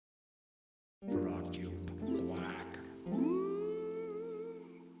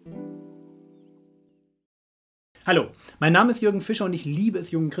Hallo, mein Name ist Jürgen Fischer und ich liebe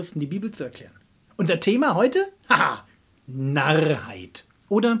es, jungen Christen die Bibel zu erklären. Unser Thema heute? Haha, Narrheit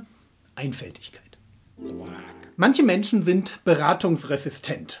oder Einfältigkeit. Manche Menschen sind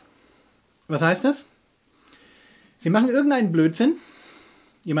beratungsresistent. Was heißt das? Sie machen irgendeinen Blödsinn,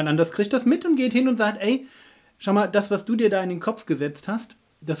 jemand anders kriegt das mit und geht hin und sagt, ey, schau mal, das, was du dir da in den Kopf gesetzt hast,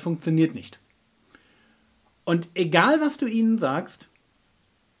 das funktioniert nicht. Und egal, was du ihnen sagst,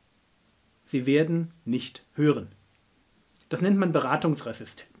 sie werden nicht hören. Das nennt man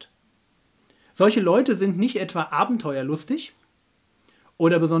beratungsresistent. Solche Leute sind nicht etwa abenteuerlustig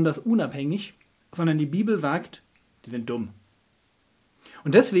oder besonders unabhängig, sondern die Bibel sagt, die sind dumm.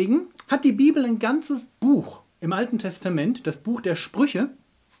 Und deswegen hat die Bibel ein ganzes Buch im Alten Testament, das Buch der Sprüche,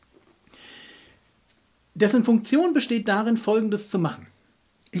 dessen Funktion besteht darin, Folgendes zu machen.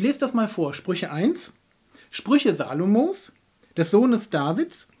 Ich lese das mal vor. Sprüche 1. Sprüche Salomos, des Sohnes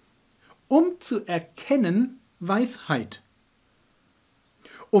Davids, um zu erkennen Weisheit.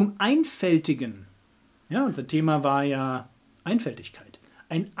 Um Einfältigen. Ja, unser Thema war ja Einfältigkeit.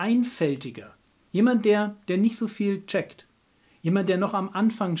 Ein Einfältiger. Jemand, der nicht so viel checkt. Jemand, der noch am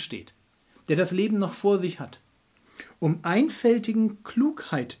Anfang steht. Der das Leben noch vor sich hat. Um Einfältigen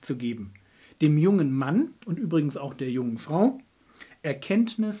Klugheit zu geben. Dem jungen Mann und übrigens auch der jungen Frau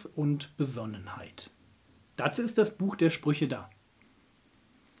Erkenntnis und Besonnenheit. Dazu ist das Buch der Sprüche da.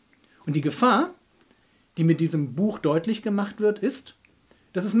 Und die Gefahr, die mit diesem Buch deutlich gemacht wird, ist,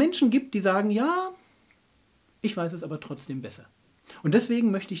 dass es Menschen gibt, die sagen, ja, ich weiß es aber trotzdem besser. Und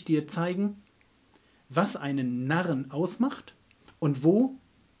deswegen möchte ich dir zeigen, was einen Narren ausmacht und wo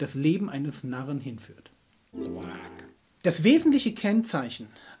das Leben eines Narren hinführt. Das wesentliche Kennzeichen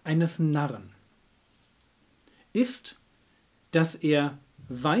eines Narren ist, dass er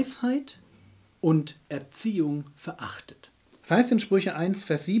Weisheit und Erziehung verachtet. Das heißt in Sprüche 1,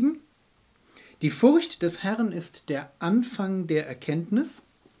 Vers 7, die Furcht des Herrn ist der Anfang der Erkenntnis.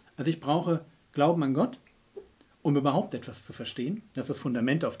 Also ich brauche Glauben an Gott, um überhaupt etwas zu verstehen. Das ist das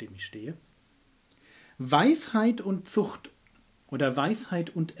Fundament, auf dem ich stehe. Weisheit und Zucht oder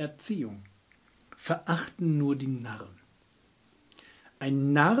Weisheit und Erziehung verachten nur die Narren.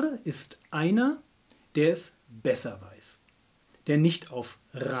 Ein Narr ist einer, der es besser weiß, der nicht auf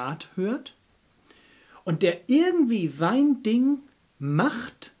Rat hört und der irgendwie sein Ding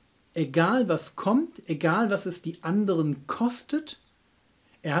macht, egal was kommt, egal was es die anderen kostet.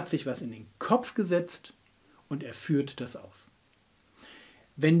 Er hat sich was in den Kopf gesetzt und er führt das aus.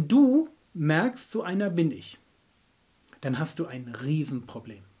 Wenn du merkst, so einer bin ich, dann hast du ein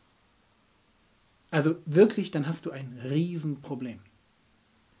Riesenproblem. Also wirklich, dann hast du ein Riesenproblem.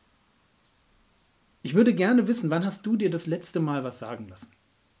 Ich würde gerne wissen, wann hast du dir das letzte Mal was sagen lassen?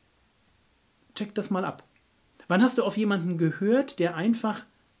 Check das mal ab. Wann hast du auf jemanden gehört, der einfach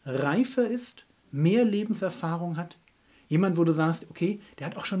reifer ist, mehr Lebenserfahrung hat? Jemand, wo du sagst, okay, der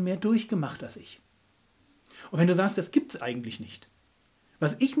hat auch schon mehr durchgemacht als ich. Und wenn du sagst, das gibt es eigentlich nicht.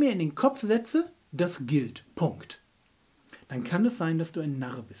 Was ich mir in den Kopf setze, das gilt. Punkt. Dann kann es sein, dass du ein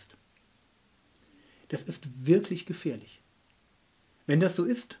Narr bist. Das ist wirklich gefährlich. Wenn das so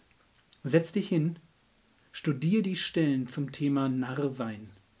ist, setz dich hin, studier die Stellen zum Thema Narrsein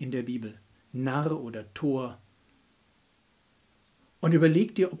in der Bibel. Narr oder Tor. Und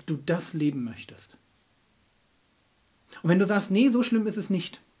überleg dir, ob du das leben möchtest. Und wenn du sagst, nee, so schlimm ist es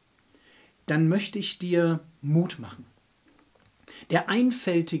nicht, dann möchte ich dir Mut machen. Der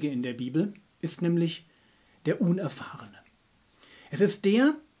Einfältige in der Bibel ist nämlich der Unerfahrene. Es ist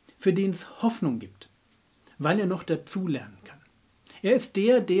der, für den es Hoffnung gibt, weil er noch dazulernen kann. Er ist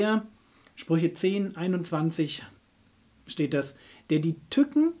der, Sprüche 10, 21 steht das, der die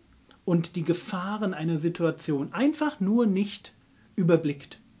Tücken und die Gefahren einer Situation einfach nur nicht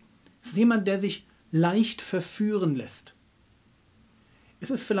überblickt. Es ist jemand, der sich leicht verführen lässt.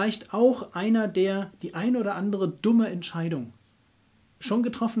 Es ist vielleicht auch einer, der die ein oder andere dumme Entscheidung schon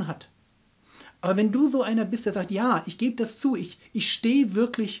getroffen hat. Aber wenn du so einer bist, der sagt, ja, ich gebe das zu, ich stehe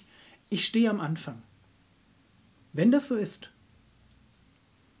wirklich, ich stehe am Anfang. Wenn das so ist,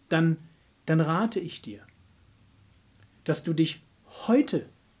 dann rate ich dir, dass du dich heute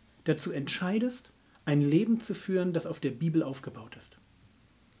dazu entscheidest, ein Leben zu führen, das auf der Bibel aufgebaut ist.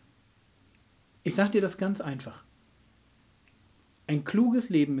 Ich sage dir das ganz einfach. Ein kluges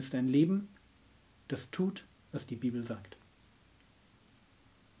Leben ist ein Leben, das tut, was die Bibel sagt.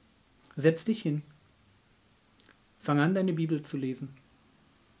 Setz dich hin. Fang an, deine Bibel zu lesen.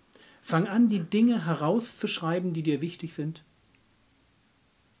 Fang an, die Dinge herauszuschreiben, die dir wichtig sind.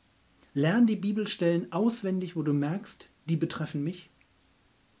 Lern die Bibelstellen auswendig, wo du merkst, die betreffen mich.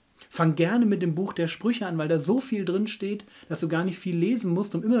 Fang gerne mit dem Buch der Sprüche an, weil da so viel drin steht, dass du gar nicht viel lesen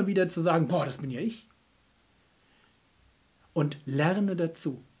musst, um immer wieder zu sagen, boah, das bin ja ich. Und lerne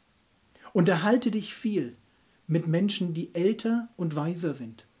dazu. Unterhalte dich viel mit Menschen, die älter und weiser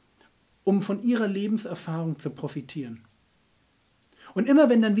sind, um von ihrer Lebenserfahrung zu profitieren. Und immer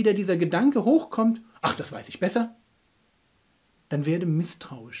wenn dann wieder dieser Gedanke hochkommt, ach, das weiß ich besser, dann werde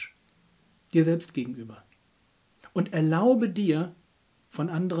misstrauisch dir selbst gegenüber. Und erlaube dir, von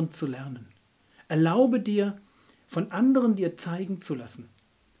anderen zu lernen. Erlaube dir, von anderen dir zeigen zu lassen,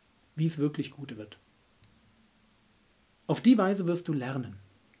 wie es wirklich gut wird. Auf die Weise wirst du lernen.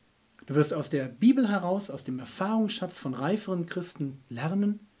 Du wirst aus der Bibel heraus, aus dem Erfahrungsschatz von reiferen Christen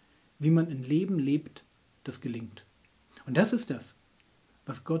lernen, wie man ein Leben lebt, das gelingt. Und das ist das,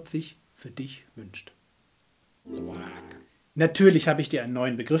 was Gott sich für dich wünscht. Natürlich habe ich dir einen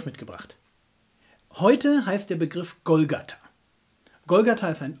neuen Begriff mitgebracht. Heute heißt der Begriff Golgatha. Golgatha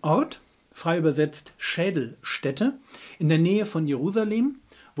ist ein Ort, frei übersetzt Schädelstätte, in der Nähe von Jerusalem,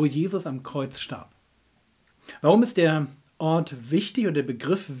 wo Jesus am Kreuz starb. Warum ist der Ort wichtig oder der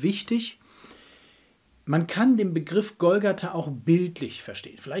Begriff wichtig? Man kann den Begriff Golgatha auch bildlich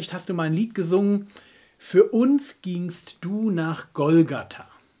verstehen. Vielleicht hast du mal ein Lied gesungen, für uns gingst du nach Golgatha.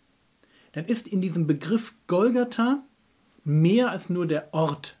 Dann ist in diesem Begriff Golgatha mehr als nur der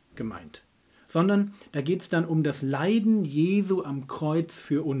Ort gemeint, sondern da geht es dann um das Leiden Jesu am Kreuz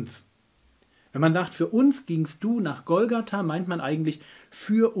für uns. Wenn man sagt, für uns gingst du nach Golgatha, meint man eigentlich,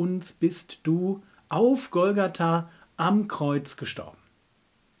 für uns bist du auf Golgatha am Kreuz gestorben.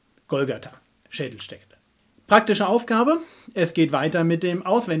 Golgatha, Schädelstätte. Praktische Aufgabe, es geht weiter mit dem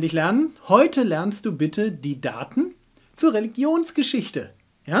Auswendiglernen. Heute lernst du bitte die Daten zur Religionsgeschichte.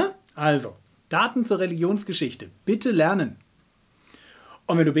 Ja, also, Daten zur Religionsgeschichte. Bitte lernen.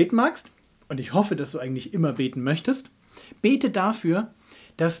 Und wenn du beten magst, und ich hoffe, dass du eigentlich immer beten möchtest, bete dafür,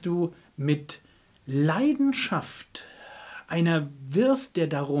 dass du mit Leidenschaft einer wirst, der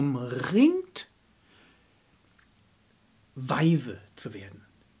darum ringt, weise zu werden.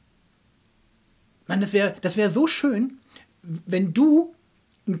 Mann, das wär so schön, wenn du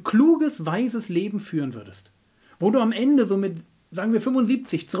ein kluges, weises Leben führen würdest. Wo du am Ende so mit, sagen wir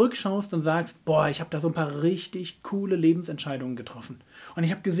 75, zurückschaust und sagst, boah, ich habe da so ein paar richtig coole Lebensentscheidungen getroffen. Und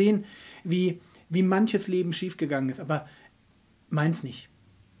ich habe gesehen, wie manches Leben schiefgegangen ist, aber meins nicht.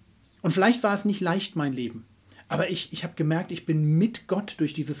 Und vielleicht war es nicht leicht, mein Leben. Aber ich habe gemerkt, ich bin mit Gott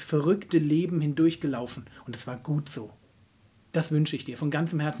durch dieses verrückte Leben hindurchgelaufen. Und es war gut so. Das wünsche ich dir von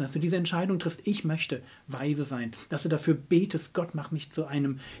ganzem Herzen, dass du diese Entscheidung triffst. Ich möchte weise sein. Dass du dafür betest, Gott, mach mich zu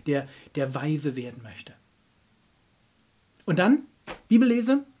einem, der weise werden möchte. Und dann,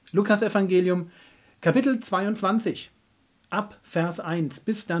 Bibellese, Lukas Evangelium, Kapitel 22, ab Vers 1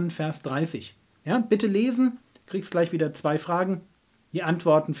 bis dann Vers 30. Ja, bitte lesen, kriegst gleich wieder 2 Fragen. Die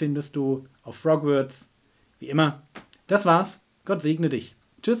Antworten findest du auf Frogwords, wie immer. Das war's. Gott segne dich.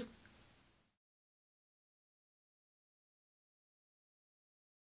 Tschüss.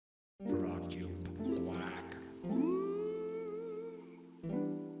 Brought you